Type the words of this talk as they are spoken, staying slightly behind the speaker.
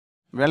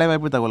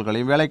வேலைவாய்ப்பு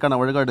தகவல்களையும் வேலைக்கான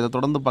வழிகாட்டுதல்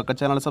தொடர்ந்து பார்க்க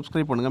சேனலை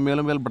சப்ஸ்கிரைப் பண்ணுங்கள்.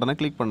 மேலும் பெல் பட்டனை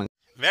கிளிக் பண்ணுங்கள்.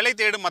 வேலை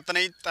தேடும்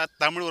அத்தனை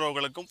தமிழ்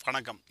உறவுகளுக்கும்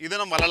வணக்கம். இது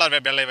நம்ம வள்ளலார்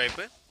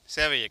வேலைவாய்ப்பு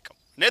சேவை இயக்கம்.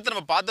 நேற்று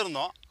நம்ம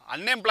பார்த்துருந்தோம்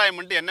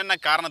அன்எம்ப்ளாய்மெண்ட் என்னென்ன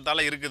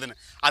காரணத்தால் இருக்குதுன்னு.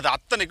 அது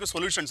அத்தனைக்கும்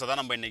சொல்யூஷன்ஸை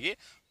தான் நம்ம இன்றைக்கி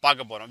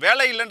பார்க்க போகிறோம்.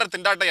 வேலை இல்லைன்ற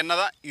திண்டாட்டம் என்ன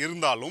தான்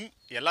இருந்தாலும்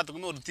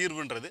எல்லாத்துக்குமே ஒரு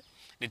தீர்வுன்றது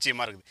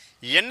நிச்சயமாக இருக்குது.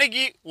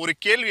 என்னைக்கு ஒரு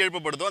கேள்வி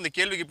எழுப்பப்படுதோ அந்த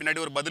கேள்விக்கு பின்னாடி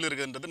ஒரு பதில்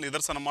இருக்குதுன்றது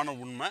நிதர்சனமான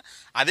உண்மை.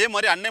 அதே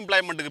மாதிரி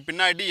அன்எம்ப்ளாய்மெண்ட்டுக்கு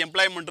பின்னாடி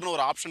எம்ப்ளாய்மெண்ட்னு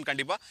ஒரு ஆப்ஷன்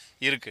கண்டிப்பாக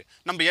இருக்குது.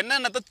 நம்ம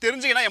என்னென்னத்தை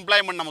தெரிஞ்சிங்கன்னா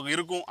எம்ப்ளாய்மெண்ட் நமக்கு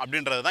இருக்கும்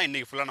அப்படின்றது தான்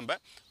இன்றைக்கி ஃபுல்லாக நம்ம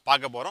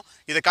பார்க்க போகிறோம்.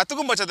 இதை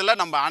கற்றுக்கும் பட்சத்தில்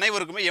நம்ம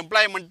அனைவருக்குமே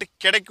எம்ப்ளாய்மெண்ட்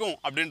கிடைக்கும்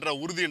அப்படின்ற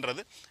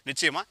உறுதின்றது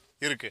நிச்சயமாக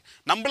இருக்குது.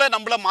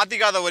 நம்மளை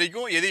மாற்றிக்காத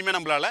வரைக்கும் எதையுமே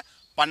நம்மளால்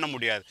பண்ண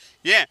முடியாது.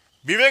 ஏன்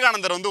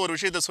விவேகானந்தர் ஒரு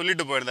விஷயத்தை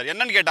சொல்லிட்டு போயிருந்தார்.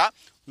 என்னன்னு கேட்டால்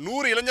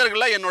 100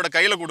 இளைஞர்களை என்னோட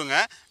கையில் கொடுங்க,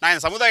 நான்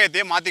என்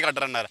சமுதாயத்தையே மாற்றி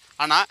காட்டுறேன்னாரு.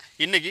 ஆனால்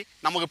இன்றைக்கி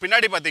நமக்கு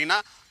பின்னாடி பார்த்திங்கன்னா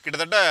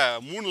கிட்டத்தட்ட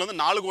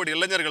 3-4 கோடி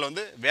இளைஞர்கள்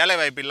வேலை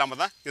வாய்ப்பு இல்லாமல்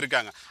தான்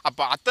இருக்காங்க.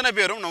 அப்போ அத்தனை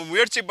பேரும் நம்ம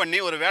முயற்சி பண்ணி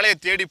ஒரு வேலையை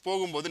தேடி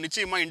போகும்போது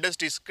நிச்சயமாக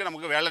இண்டஸ்ட்ரீஸ்க்கு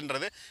நமக்கு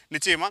வேலைன்றது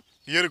நிச்சயமாக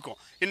இருக்கும்.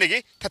 இன்றைக்கி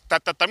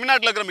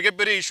தமிழ்நாட்டில் இருக்கிற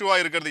மிகப்பெரிய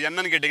இஷ்யூவாக இருக்கிறது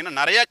என்னன்னு கேட்டிங்கன்னா,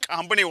 நிறைய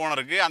கம்பெனி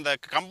ஓனருக்கு அந்த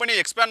கம்பெனியை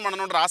எக்ஸ்பேண்ட்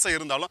பண்ணணுன்ற ஆசை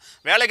இருந்தாலும்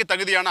வேலைக்கு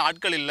தகுதியான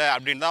ஆட்கள் இல்லை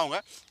அப்படின்னு தான் அவங்க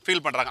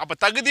ஃபீல் பண்ணுறாங்க. அப்போ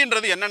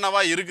தகுதின்றது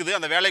என்னென்னவா இருக்குது,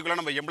 அந்த வேலைக்குள்ளே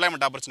நம்ம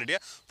எம்ப்ளாய்மெண்ட்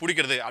ஆப்பர்ச்சுனிட்டியை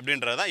பிடிக்கிறது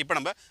அப்படின்றது தான் இப்போ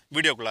நம்ம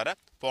வீடியோக்குள்ளார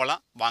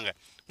போகலாம் வாங்க.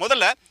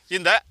 முதல்ல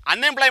இந்த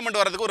அன்எம்ப்ளாய்மெண்ட்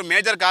வரதுக்கு ஒரு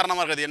மேஜர்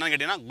காரணமாக இருக்கிறது என்னன்னு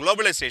கேட்டிங்கன்னா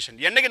குளோபலைசேஷன்.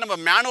 என்றைக்கு நம்ம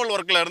மேனுவல்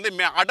ஒர்க்கில் இருந்து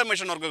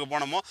ஆட்டோமேஷன் ஒர்க்குக்கு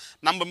போனோமோ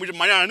நம்ம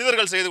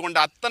மனிதர்கள் செய்து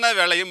கொண்ட அத்தனை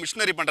வேலையும்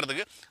மிஷினரி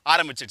பண்ணுறதுக்கு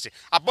ஆரம்பிச்சிடுச்சு.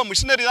 அப்போ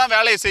மிஷினரி தான்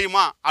வேலையை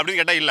செய்யுமா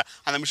அப்படின்னு கேட்டால் இல்லை.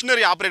 அந்த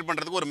மிஷினரி ஆப்ரேட்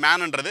பண்ணுறதுக்கு ஒரு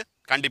மேனுன்றது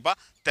கண்டிப்பாக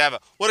தேவை.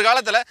 ஒரு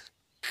காலத்தில்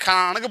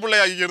கணக்கு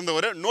பிள்ளையாக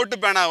இருந்தவர் நோட்டு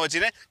பேனா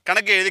வச்சுன்னு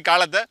கணக்கு எழுதி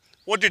காலத்தை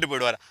ஓட்டிட்டு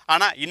போயிடுவார்.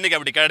 ஆனால் இன்றைக்கி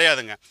அப்படி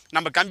கிடையாதுங்க.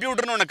 நம்ம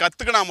கம்ப்யூட்டர்னு ஒன்று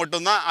கற்றுக்கினா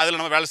மட்டும்தான் அதில்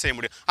நம்ம வேலை செய்ய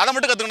முடியும். அதை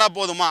மட்டும் கற்றுக்கினா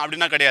போதுமா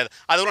அப்படின்னா கிடையாது.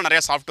 அதுவும் நிறைய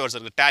சாஃப்ட்வேர்ஸ்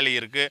இருக்குது. டேலி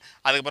இருக்குது,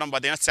 அதுக்கப்புறம்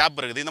பார்த்தீங்கன்னா SAP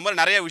இருக்குது. இந்த மாதிரி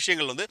நிறைய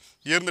விஷயங்கள்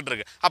இருந்துகிட்டு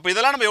இருக்குது. அப்போ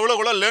இதெல்லாம் நம்ம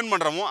எவ்வளோ லேர்ன்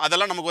பண்ணுறோமோ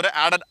அதெல்லாம் நமக்கு ஒரு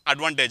ஆடட்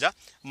அட்வான்டேஜாக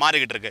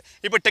மாறிக்கிட்டு இருக்குது.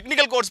 இப்போ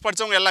டெக்னிக்கல் கோர்ஸ்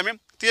படித்தவங்க எல்லாமே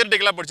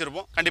தியரிட்டிக்கலாக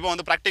படிச்சிருப்போம்.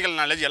 கண்டிப்பாக ப்ராக்டிக்கல்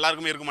நாலேஜ்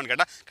எல்லாருக்குமே இருக்குமான்னு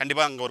கேட்டால்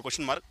கண்டிப்பாக அங்கே ஒரு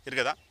கொஸ்டின் மார்க்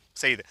இருக்கதான்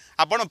செய்யுது.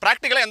 அப்போ நம்ம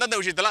ப்ராக்டிக்கலாக எந்தெந்த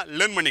விஷயத்தெல்லாம்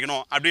லேர்ன்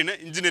பண்ணிக்கணும் அப்படின்னு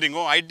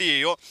இன்ஜினியரிங்கோ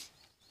ஐடிஐயோ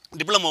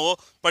டிப்ளமோவோ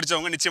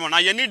படித்தவங்க நிச்சயமாக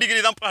நான் NE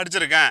டிகிரி தான்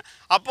படிச்சிருக்கேன்.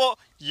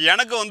 அப்போது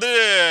எனக்கு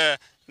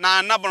நான்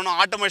என்ன பண்ணணும்,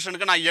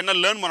 ஆட்டோமேஷனுக்கு நான் என்ன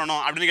லேர்ன்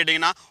பண்ணணும் அப்படின்னு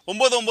கேட்டிங்கன்னா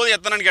 9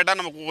 எத்தனைன்னு கேட்டால்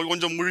நமக்கு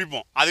கொஞ்சம்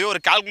முழிப்போம். அதுவே ஒரு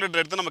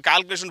கால்குலேட்டர் எடுத்து நம்ம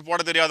கால்குலேஷன் போட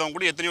தெரியாதவங்க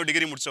கூட எத்தனையோ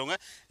டிகிரி முடித்தவங்க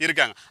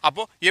இருக்காங்க.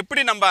 அப்போது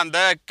எப்படி நம்ம அந்த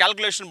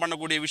கால்குலேஷன்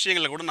பண்ணக்கூடிய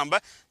விஷயங்களை கூட நம்ம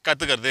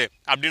கற்றுக்கிறது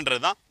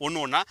அப்படின்றது தான்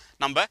ஒன்றா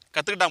நம்ம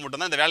கற்றுக்கிட்டா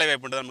மட்டும்தான் இந்த வேலை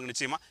வாய்ப்புன்றது நமக்கு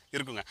நிச்சயமாக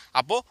இருக்குங்க.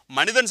 அப்போது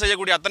மனிதன்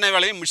செய்யக்கூடிய அத்தனை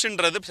வேலையும்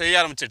மிஷின்றது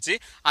செய்ய ஆரம்பிச்சிருச்சு.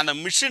 அந்த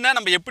மிஷினை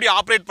நம்ம எப்படி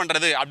ஆப்ரேட்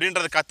பண்ணுறது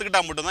அப்படின்றத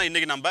கற்றுக்கிட்டா மட்டும்தான்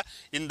இன்றைக்கி நம்ம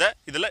இந்த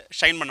இதில்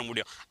ஷைன் பண்ண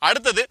முடியும்.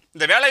 அடுத்தது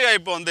இந்த வேலை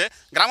வாய்ப்பு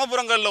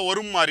கிராமப்புறங்களில்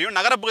ஒரு மாதிரியும்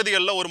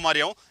நகரப்பகுதிகளில் ஒரு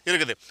மாதிரியும்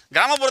இருக்குது.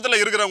 கிராமப்புறத்தில்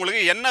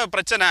இருக்கிறவங்களுக்கு என்ன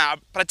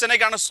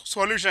பிரச்சனைக்கான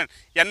சொல்யூஷன்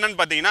என்னன்னு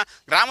பார்த்தீங்கன்னா,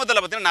 கிராமத்தில்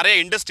பார்த்தீங்கன்னா நிறைய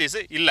இண்டஸ்ட்ரீஸ்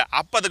இல்லை.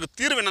 அப்போ அதுக்கு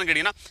தீர்வு என்னன்னு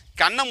கேட்டிங்கன்னா,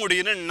 கண்ண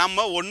முடியுன்னு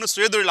நம்ம ஒன்று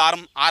சுயதொழில்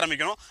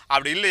ஆரம்பிக்கணும்.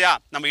 அப்படி இல்லையா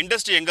நம்ம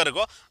இண்டஸ்ட்ரி எங்கே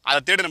இருக்கோ அதை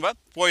தேடி நம்ம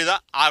போய்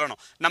தான் ஆகணும்.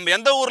 நம்ம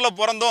எந்த ஊரில்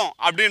பிறந்தோம்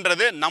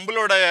அப்படின்றது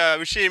நம்மளோட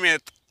விஷயமே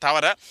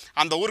தவிர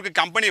அந்த ஊருக்கு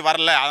கம்பெனி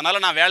வரல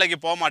அதனால் நான் வேலைக்கு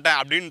போக மாட்டேன்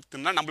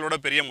அப்படின்னு நம்மளோட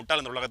பெரிய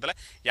முட்டாள் இந்த உலகத்தில்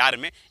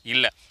யாருமே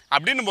இல்லை.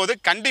 அப்படின்னும் போது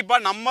கண்டிப்பாக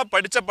நம்ம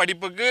படித்த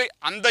படிப்புக்கு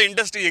அந்த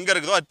இண்டஸ்ட்ரி எங்கே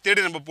இருக்குதோ அது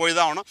தேடி நம்ம போய்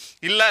தான் ஆகணும்.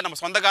 இல்லை நம்ம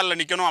சொந்த காலில்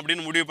நிற்கணும்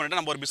அப்படின்னு முடிவு பண்ணிட்டு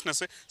நம்ம ஒரு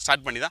பிஸ்னஸ்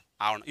ஸ்டார்ட் பண்ணி தான்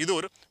ஆகணும். இது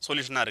ஒரு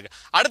சொல்யூஷனாக இருக்குது.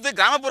 அடுத்து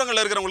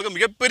கிராமப்புறங்களில் இருக்கிறவங்களுக்கு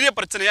மிகப்பெரிய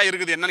பிரச்சனையாக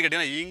இருக்குது என்னன்னு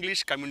கேட்டிங்கன்னா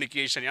இங்கிலீஷ்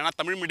கம்யூனிகேஷன். ஏன்னா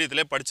தமிழ்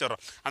மீடியத்திலே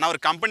படிச்சிடறோம். ஆனால்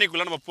ஒரு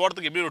கம்பெனிக்குள்ளே நம்ம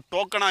போகிறதுக்கு எப்படி ஒரு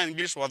டோக்கனாக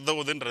இங்கிலீஷ்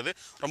உதவுதுன்றது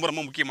ரொம்ப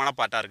ரொம்ப முக்கியமான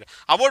பார்ட்டாக இருக்குது.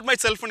 அபவுட் மை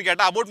செல்ஃப்னு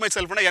கேட்டால் அபவுட் மை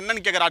செல்ஃப்னா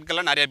என்னன்னு கேட்குற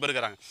ஆட்கள்லாம் நிறைய பேர்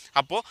இருக்கிறாங்க.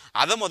 அப்போது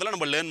அதை முதல்ல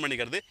நம்ம லேர்ன்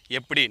பண்ணிக்கிறது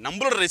எப்படி,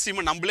 நம்மளோட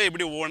ரெஸ்யூமை நம்மளே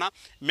எப்படி ஓனாக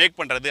மேக்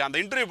பண்ணுறது, அந்த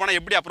இன்டர்வியூ போனால்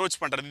எப்படி அப்ரோச்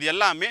பண்ணுறது, இது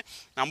எல்லாமே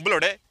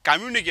நம்மளோட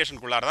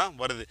கம்யூனிகேஷனுக்குள்ளார தான்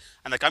வருது.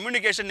 அந்த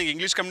கம்யூனிகேஷன் நீங்கள்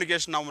இங்கிலீஷ்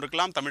கம்யூனிகேஷனாகவும்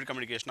இருக்கலாம், தமிழ்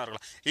கம்யூனிகேஷனாக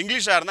இருக்கலாம்.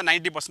 இங்கிலீஷாக இருந்தால்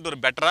 90% ஒரு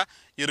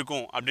பெட்டராக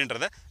இருக்கும்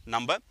அப்படின்றத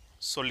நம்ம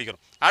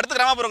சொல்லிக்கிறோம். அடுத்த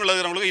கிராமப்புறங்களில்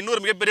இருக்கிறவங்களுக்கு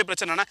இன்னொரு மிகப்பெரிய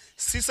பிரச்சனைனா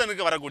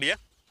சீசனுக்கு வரக்கூடிய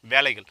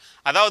வேலைகள்.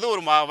 அதாவது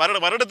ஒரு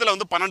வருடத்தில்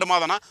 12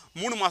 மாதம்னா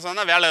 3 மாதம்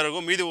தான் வேலை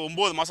இருக்கும். மீதி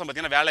 9 மாதம்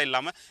பார்த்திங்கன்னா வேலை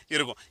இல்லாமல்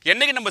இருக்கும்.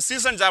 என்றைக்கு நம்ம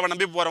சீசன் ஜாபை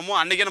நம்பி போகிறோமோ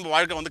அன்றைக்கி நம்ம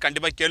வாழ்க்கை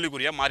கண்டிப்பாக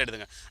கேள்விக்குறியாக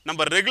மாறிடுதுங்க.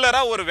 நம்ம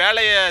ரெகுலராக ஒரு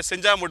வேலையை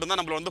செஞ்சால் மட்டும்தான்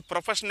நம்மளை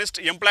ப்ரொஃபஷனலிஸ்ட்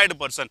எம்ப்ளாய்டு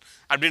பர்சன்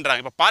அப்படின்றாங்க.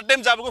 இப்போ பார்ட்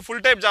டைம் ஜாபுக்கும்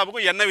ஃபுல் டைம்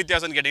ஜாபுக்கும் என்ன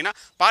வித்தியாசம்னு கேட்டிங்கன்னா,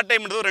 பார்ட்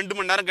டைம்ன்றது 2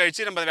 மணி நேரம்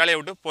கழிச்சு நம்ம வேலையை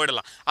விட்டு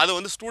போயிடலாம்.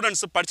 அது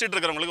ஸ்டூடெண்ட்ஸ் படிச்சுட்டு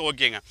இருக்கிறவங்களுக்கு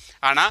ஓகேங்க.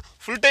 ஆனால்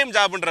ஃபுல் டைம்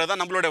ஜாப்ன்றது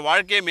தான் நம்மளுடைய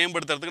வாழ்க்கையை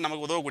மேம்படுத்துறதுக்கு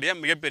நமக்கு உதவக்கூடிய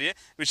மிகப்பெரிய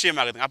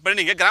விஷயமாகுது. அப்போ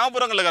நீங்கள்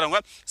கிராமப்புறங்களில்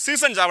இருக்கிறவங்க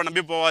சீசன் ஜாபை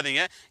நம்பி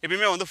போகாதீங்க.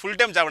 எப்பயுமே ஃபுல்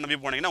டைம் ஜாப் நம்பி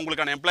போனீங்கன்னா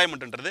உங்களுக்கான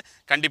எம்ப்ளாய்மெண்ட்ன்றது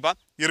கண்டிப்பாக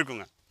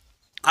இருக்குங்க.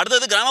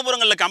 அடுத்தது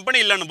கிராமப்புறங்களில் கம்பெனி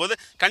இல்லைன்னும் போது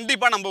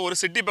கண்டிப்பாக நம்ம ஒரு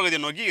சிட்டி பகுதியை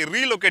நோக்கி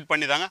ரீலொகேட்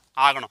பண்ணி தாங்க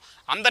ஆகணும்.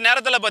 அந்த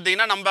நேரத்தில்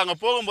பார்த்தீங்கன்னா நம்ம அங்கே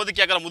போகும்போது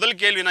கேட்குற முதல்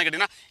கேள்வி என்ன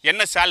கேட்டிங்கன்னா,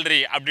 என்ன சேலரி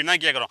அப்படின்னு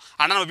தான் கேட்குறோம்.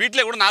 ஆனால் நம்ம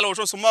வீட்டில் கூட 4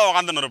 வருஷம் சும்மா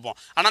உட்காந்துன்னு இருப்போம்.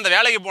 ஆனால் அந்த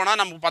வேலைக்கு போனால்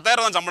நமக்கு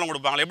 10,000 தான் சம்பளம்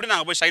கொடுப்பாங்க. எப்படி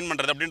நாங்கள் போய் ஷைன்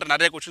பண்ணுறது அப்படின்ற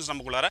நிறைய கொஸ்டின்ஸ்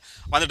நமக்குள்ளார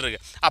வந்துட்டு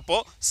இருக்கு.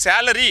 அப்போது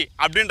சேலரி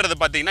அப்படின்றது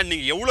பார்த்தீங்கன்னா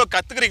நீங்கள் எவ்வளோ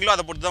கற்றுக்குறீங்களோ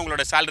அதை பொறுத்து தான்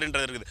உங்களோட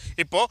சேலரின்றது இருக்குது.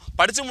 இப்போது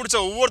படித்து முடித்த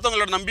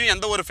ஒவ்வொருத்தவங்களோட நம்பியும்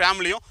எந்த ஒரு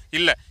ஃபேமிலியும்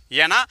இல்லை.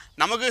 ஏன்னா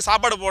நமக்கு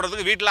சாப்பாடு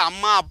போடுறதுக்கு வீட்டில்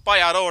அம்மா அப்பா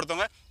யாரோ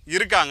ஒருத்தவங்க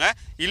இருக்காங்க,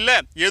 இல்லை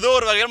ஏதோ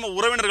ஒரு வகையில் நம்ம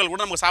உறவினர்கள்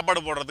கூட நமக்கு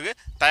சாப்பாடு போடுறதுக்கு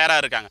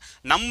தயாராக இருக்காங்க.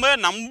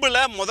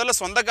 நம்மளை முதல்ல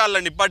சொந்த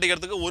காலில்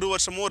நிப்பாட்டிக்கிறதுக்கு 1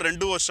 வருஷமோ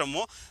 2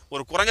 வருஷமோ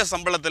ஒரு குறைஞ்ச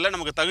சம்பளத்தில்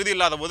நமக்கு தகுதி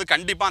இல்லாத போது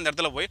கண்டிப்பாக அந்த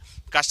இடத்துல போய்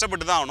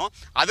கஷ்டப்பட்டு தான் ஆகணும்.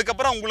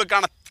 அதுக்கப்புறம்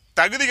உங்களுக்கான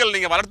தகுதிகள்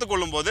நீங்கள் வளர்த்து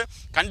கொள்ளும்போது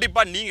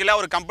கண்டிப்பாக நீங்களே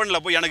ஒரு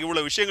கம்பெனியில் போய் எனக்கு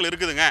இவ்வளோ விஷயங்கள்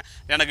இருக்குதுங்க,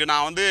 எனக்கு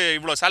நான் வந்து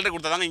இவ்வளோ சேலரி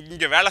கொடுத்தாதாங்க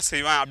இங்கே வேலை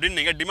செய்வேன் அப்படின்னு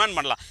நீங்கள் டிமாண்ட்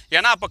பண்ணலாம்.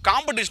 ஏன்னா அப்போ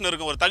காம்படிஷன்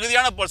இருக்கும். ஒரு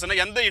தகுதியான பர்சனை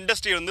எந்த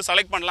இண்டஸ்ட்ரி வந்து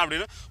செலக்ட் பண்ணலாம்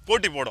அப்படின்னு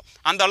போட்டி போடும்.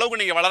 அந்த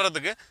அளவுக்கு நீங்கள்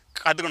வளர்கிறதுக்கு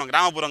கற்றுக்கணும்.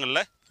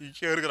 கிராமப்புறங்களில்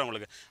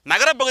இருக்கிறவங்களுக்கு.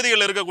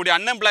 நகரப்பகுதிகளில் இருக்கக்கூடிய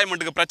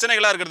அன்எம்ப்ளாய்மெண்ட்டுக்கு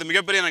பிரச்சனைகளாக இருக்கிறது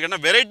மிகப்பெரிய எனக்கு என்ன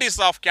வெரைட்டிஸ்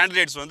ஆஃப்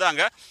கேண்டிடேட்ஸ் வந்து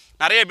அங்கே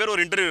நிறைய பேர்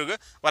ஒரு இன்டர்வியூக்கு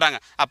வராங்க.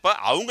 அப்போ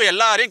அவங்க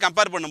எல்லாரையும்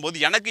கம்பேர் பண்ணும்போது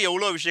எனக்கு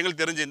எவ்வளோ விஷயங்கள்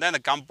தெரிஞ்சிருந்தால்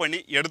இந்த கம்பெனி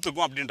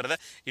எடுத்துக்கும் அப்படின்றத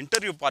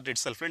இன்டர்வியூ பார்ட்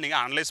இட் செல்ஃபில்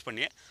நீங்கள் அனலைஸ்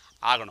பண்ணி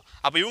ஆகணும்.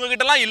 அப்போ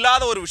இவங்ககிட்டலாம்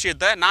இல்லாத ஒரு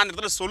விஷயத்தை நான் இந்த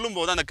இடத்துல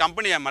சொல்லும்போது அந்த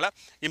கம்பெனி மேலே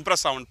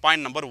இம்ப்ரெஸ் ஆகணும்.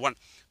 Point number 1.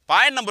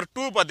 பாயிண்ட் நம்பர்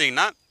 2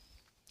 பார்த்தீங்கன்னா,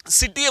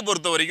 சிட்டியை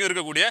பொறுத்த வரைக்கும்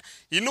இருக்கக்கூடிய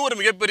இன்னொரு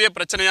மிகப்பெரிய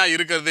பிரச்சனையாக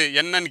இருக்கிறது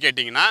என்னன்னு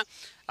கேட்டிங்கன்னா,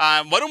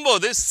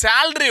 வரும்போது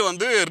சேல்ரி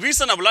வந்து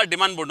ரீசனபிளாக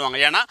டிமாண்ட் பண்ணுவாங்க.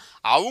 ஏன்னா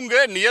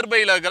அவங்க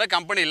நியர்பையில் இருக்கிற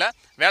கம்பெனியில்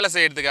வேலை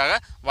செய்கிறதுக்காக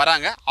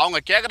வராங்க. அவங்க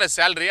கேட்குற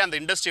சேலரியை அந்த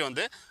இண்டஸ்ட்ரி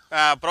வந்து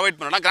ப்ரொவைட்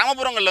பண்ணணும்.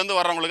 கிராமப்புறங்கள்லேருந்து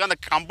வர்றவங்களுக்கு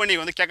அந்த கம்பெனி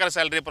வந்து கேட்குற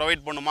சேலரியை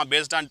ப்ரொவைட் பண்ணுமா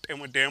பேஸ்ட் ஆன்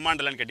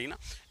டிமாண்ட் இல்லைன்னு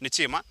கேட்டிங்கன்னா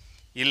நிச்சயமாக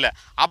இல்லை.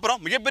 அப்புறம்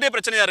மிகப்பெரிய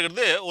பிரச்சனையாக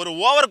இருக்கிறது ஒரு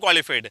ஓவர்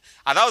குவாலிஃபைடு.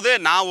 அதாவது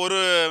நான் ஒரு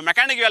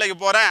மெக்கானிக் வேலைக்கு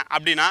போகிறேன்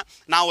அப்படின்னா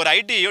நான் ஒரு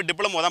ஐடியோ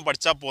டிப்ளமோ தான்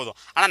படித்தா போதும்.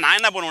 ஆனால் நான்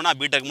என்ன பண்ணுவேன்னா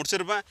பிடெக்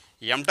முடிச்சிருப்பேன்,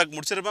 எம்டெக்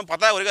முடிச்சிருப்பேன்,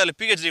 10வது வரைக்கும் அதில்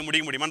பிஹெச்டி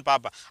முடிக்க முடியுமான்னு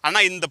பார்ப்பேன்.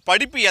 ஆனால் இந்த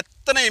படிப்பு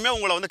எத்தனையுமே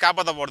உங்களை வந்து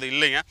காப்பாற்ற போகிறது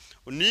இல்லைங்க.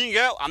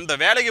 நீங்கள் அந்த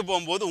வேலைக்கு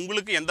போகும்போது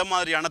உங்களுக்கு எந்த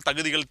மாதிரியான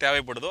தகுதிகள்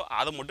தேவைப்படுதோ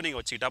அதை மட்டும்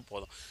நீங்கள் வச்சுக்கிட்டா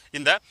போதும்.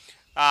 இந்த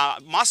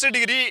மாஸ்டர்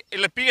டிகிரி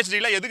இல்லை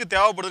பிஹெச்டியில் எதுக்கு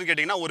தேவைப்படுதுன்னு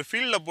கேட்டிங்கன்னா, ஒரு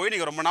ஃபீல்டில் போய்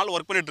நீங்கள் ரொம்ப நாள்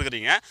ஒர்க் பண்ணிட்டு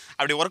இருக்கிறீங்க.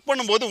 அப்படி ஒர்க்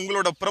பண்ணும்போது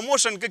உங்களோட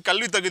ப்ரமோஷனுக்கு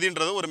கல்வி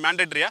தகுதின்றது ஒரு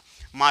மேண்டேட்டரியாக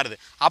மாறுது.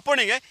 அப்போ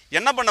நீங்கள்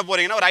என்ன பண்ண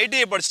போகிறீங்கன்னா, ஒரு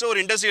ஐடிஐ படிச்சுட்டு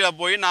ஒரு இண்டஸ்ட்ரியில்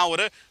போய் நான்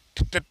ஒரு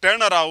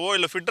ட்ரெயினராகவோ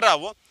இல்லை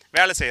ஃபிட்டராகவோ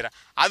வேலை செய்கிறேன்.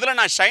 அதில்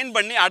நான் ஷைன்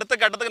பண்ணி அடுத்த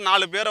கட்டத்துக்கு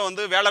 4 பேரை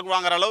வந்து வேலை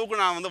வாங்குற அளவுக்கு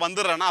நான் வந்து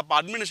வந்துடுறேன்னா அப்போ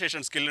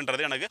அட்மினிஸ்ட்ரேஷன்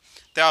ஸ்கில்ன்றது எனக்கு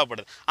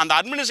தேவைப்படுது. அந்த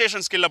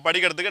அட்மினிஸ்ட்ரேஷன் ஸ்கில்லை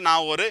படிக்கிறதுக்கு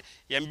நான் ஒரு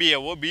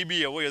எம்பிஏவோ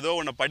பிபிஏவோ ஏதோ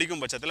ஒன்று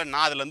படிக்கும் பட்சத்தில்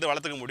நான் அதுலேருந்து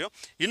வளர்த்துக்க முடியும்.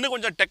 இன்னும்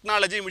கொஞ்சம்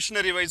technology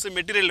machinery wise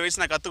material wise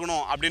நான்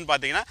கற்றுக்கணும் அப்படின்னு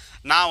பார்த்தீங்கன்னா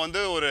நான்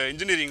வந்து ஒரு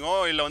இன்ஜினியரிங்கோ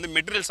இல்லை வந்து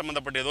மெட்டீரியல்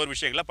சம்மந்தப்பட்ட ஏதோ ஒரு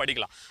விஷயங்களை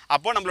படிக்கலாம்.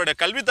 அப்போது நம்மளோட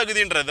கல்வி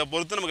தகுதின்றதை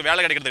பொறுத்து நமக்கு வேலை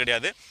கிடைக்கிறது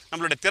கிடையாது.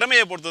 நம்மளோட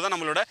திறமையை பொறுத்து தான்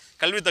நம்மளோட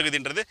கல்வி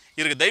தகுதின்றது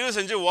இருக்குது. தயவு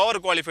செஞ்சு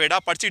ஓவர்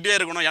குவாலிஃபைடாக படிச்சுக்கிட்டே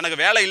இருக்கணும்,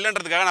 எனக்கு வேலை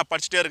இல்லைன்றதுக்காக நான்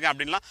படிச்சுட்டே இருக்கேன்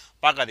அப்படின்லாம்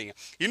பார்க்காதீங்க.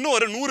 இன்னும்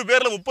ஒரு 100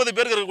 பேரில் 30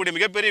 பேருக்கு இருக்கக்கூடிய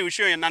மிகப்பெரிய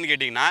விஷயம் என்னன்னு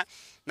கேட்டிங்கன்னா,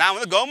 நான்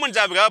வந்து கவர்மெண்ட்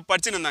ஜாபுக்காக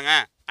படிச்சுன்னு இருந்தேங்க,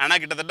 ஆனால்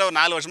கிட்டத்தட்ட ஒரு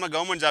 4 வருஷமாக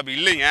கவர்மெண்ட் ஜாப்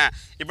இல்லைங்க,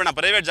 இப்போ நான்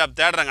ப்ரைவேட் ஜாப்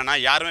தேடுறேங்கன்னா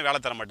யாருமே வேலை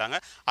தர மாட்டாங்க.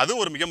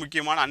 அதுவும் ஒரு மிக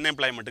முக்கியமான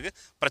அன்எம்ப்ளாய்மெண்ட்டுக்கு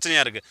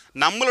பிரச்சனையாக இருக்குது.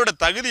 நம்மளோட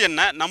தகுதி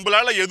என்ன,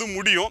 நம்மளால் எது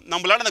முடியும்,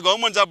 நம்மளால் அந்த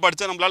கவர்மெண்ட் ஜாப்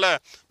படித்தா நம்மளால்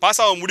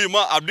பாஸ் ஆக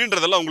முடியுமா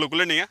அப்படின்றதெல்லாம்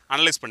உங்களுக்குள்ளே நீங்கள்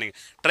அனலைஸ் பண்ணிங்க.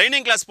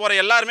 ட்ரைனிங் கிளாஸ் போகிற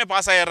எல்லாருமே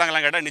பாஸ்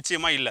ஆகிடுறாங்களான்னு கேட்டால்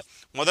நிச்சயமாக இல்லை.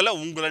 முதல்ல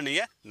உங்களை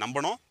நீங்கள்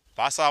நம்பணும்,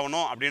 பாஸ்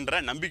ஆகணும் அப்படின்ற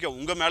நம்பிக்கை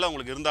உங்கள் மேலே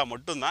உங்களுக்கு இருந்தால்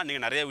மட்டும்தான்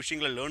நீங்கள் நிறைய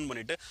விஷயங்களை லேர்ன்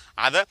பண்ணிவிட்டு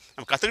அதை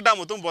நம்ம கற்றுக்கிட்டா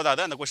மட்டும்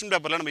போதாது, அந்த கொஸ்டின்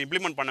பேப்பரில் நம்ம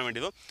இம்ப்ளிமெண்ட் பண்ண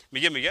வேண்டியதும்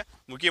மிக மிக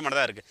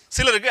முக்கியமானதாக இருக்குது.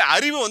 சிலருக்கு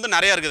அறிவு வந்து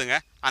நிறையா இருக்குதுங்க,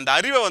 அந்த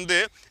அறிவை வந்து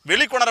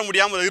வெளிக்கொணர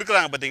முடியாமல்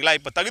இருக்கிறாங்க பார்த்தீங்களா.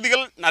 இப்போ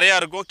தகுதிகள் நிறையா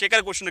இருக்கும்,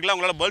 கேட்குற கொஸ்டினுக்குலாம்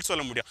அவங்களால பதில்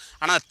சொல்ல முடியும்,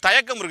 ஆனால்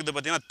தயக்கம் இருக்குது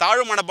பார்த்தீங்கன்னா.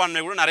 தாழ்வு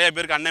மனப்பான்மை கூட நிறைய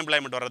பேருக்கு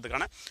அன்எம்ப்ளாய்மெண்ட்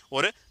வர்றதுக்கான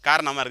ஒரு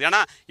காரணமாக இருக்குது.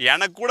 ஏன்னா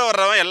எனக்கு கூட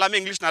வர்றவன் எல்லாமே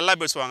இங்கிலீஷ் நல்லா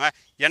பேசுவாங்க,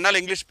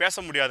 என்னால் இங்கிலீஷ்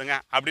பேச முடியாதுங்க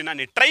அப்படின்னா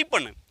நீ ட்ரை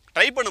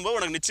பண்ணும்போது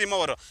உனக்கு நிச்சயமாக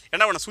வரும்.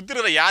 ஏன்னா உன்னை சுற்றி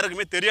இருக்கிற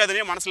யாருக்குமே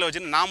தெரியாதனே மனசில்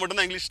வச்சுன்னு நான்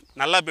மட்டும்தான் இங்கிலீஷ்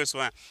நல்லா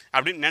பேசுவேன்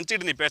அப்படின்னு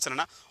நினச்சிட்டு நீ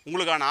பேசுகிறேன்னா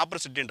உங்களுக்கான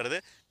ஆப்பர்ச்சுனிட்டின்றது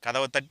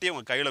கதவை தட்டி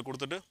உங்கள் கையில்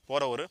கொடுத்துட்டு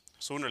போகிற ஒரு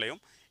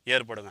சூழ்நிலையும்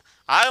ஏற்படுங்க.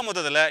 ஆக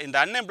மொத்தத்தில் இந்த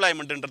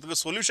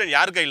அன்எம்ப்ளாய்மெண்ட்டுன்றதுக்கு சொல்யூஷன்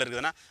யார் கையில்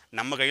இருக்குதுன்னா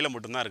நம்ம கையில்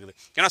மட்டும்தான் இருக்குது.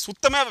 ஏன்னா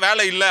சுத்தமாக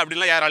வேலை இல்லை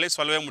அப்படின்லாம் யாராலையும்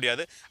சொல்லவே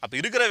முடியாது. அப்போ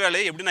இருக்கிற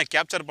வேலையை எப்படி நான்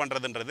கேப்சர்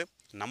பண்ணுறதுன்றது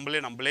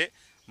நம்மளே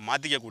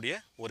மாற்றிக்கக்கூடிய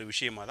ஒரு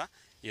விஷயமாக தான்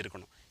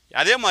இருக்கணும்.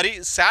 அதே மாதிரி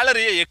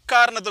சேலரியை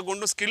எக்காரணத்தை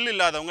கொண்டும் ஸ்கில்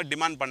இல்லாதவங்க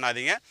டிமாண்ட்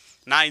பண்ணாதீங்க.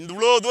 நான்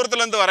இவ்வளோ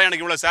தூரத்துலேருந்து வரேன்,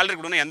 எனக்கு இவ்வளோ சேலரி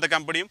கொடுக்கணும் எந்த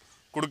கம்பெனியும்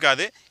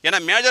கொடுக்காது. ஏன்னா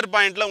மேஜர்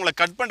பாயிண்ட்டில் உங்களை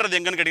கட் பண்ணுறது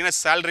எங்கன்னு கேட்டிங்கன்னா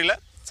சேலரியில்,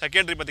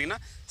 செகண்டரி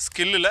பார்த்திங்கன்னா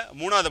ஸ்கில்லில்,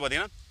 3வது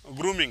பார்த்திங்கன்னா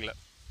க்ரூமிங்கில்.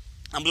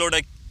 நம்மளோட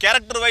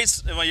கேரக்டர் வைஸ்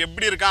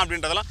எப்படி இருக்கான்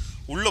அப்படின்றதெல்லாம்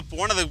உள்ளே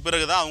போனதுக்கு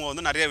பிறகு தான் அவங்க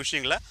வந்து நிறைய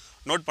விஷயங்களை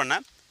நோட்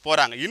பண்ண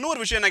போகிறாங்க. இன்னொரு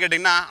விஷயம் என்ன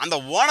கேட்டிங்கன்னா, அந்த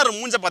ஓனர்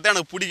மூஞ்சை பார்த்தா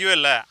எனக்கு பிடிக்கவே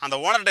இல்லை, அந்த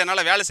ஓனர்கிட்ட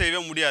என்னால் வேலை செய்யவே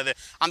முடியாது,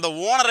 அந்த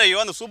ஓனரையோ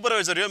அந்த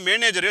சூப்பர்வைசரையோ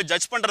மேனேஜரையோ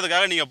ஜட்ஜ்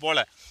பண்ணுறதுக்காக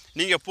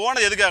நீங்கள்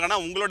போனது எதுக்காகனா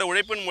உங்களோட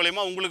உழைப்பின்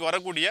மூலயமா உங்களுக்கு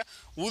வரக்கூடிய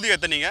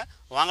ஊதியத்தை நீங்கள்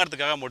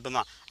வாங்கிறதுக்காக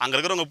மட்டும்தான். அங்கே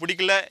இருக்கிறவங்க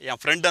பிடிக்கல,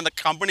 என் ஃப்ரெண்டு அந்த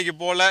கம்பெனிக்கு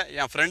போகல,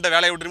 என் ஃப்ரெண்டை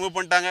வேலையை விட்டு ரிமூவ்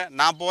பண்ணிட்டாங்க,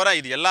 நான் போகிறேன்,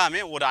 இது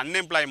எல்லாமே ஒரு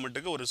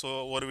அன்எம்ப்ளாய்மெண்ட்டுக்கு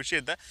ஒரு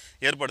விஷயத்தை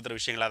ஏற்படுத்துகிற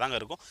விஷயங்களாக தாங்க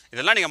இருக்கும்.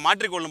 இதெல்லாம் நீங்கள்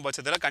மாற்றிக்கொள்ளும்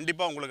பட்சத்தில்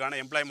கண்டிப்பாக உங்களுக்கான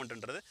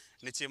எம்ப்ளாய்மெண்ட்ன்றது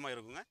நிச்சயமாக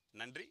இருக்குங்க.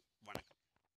 நன்றி.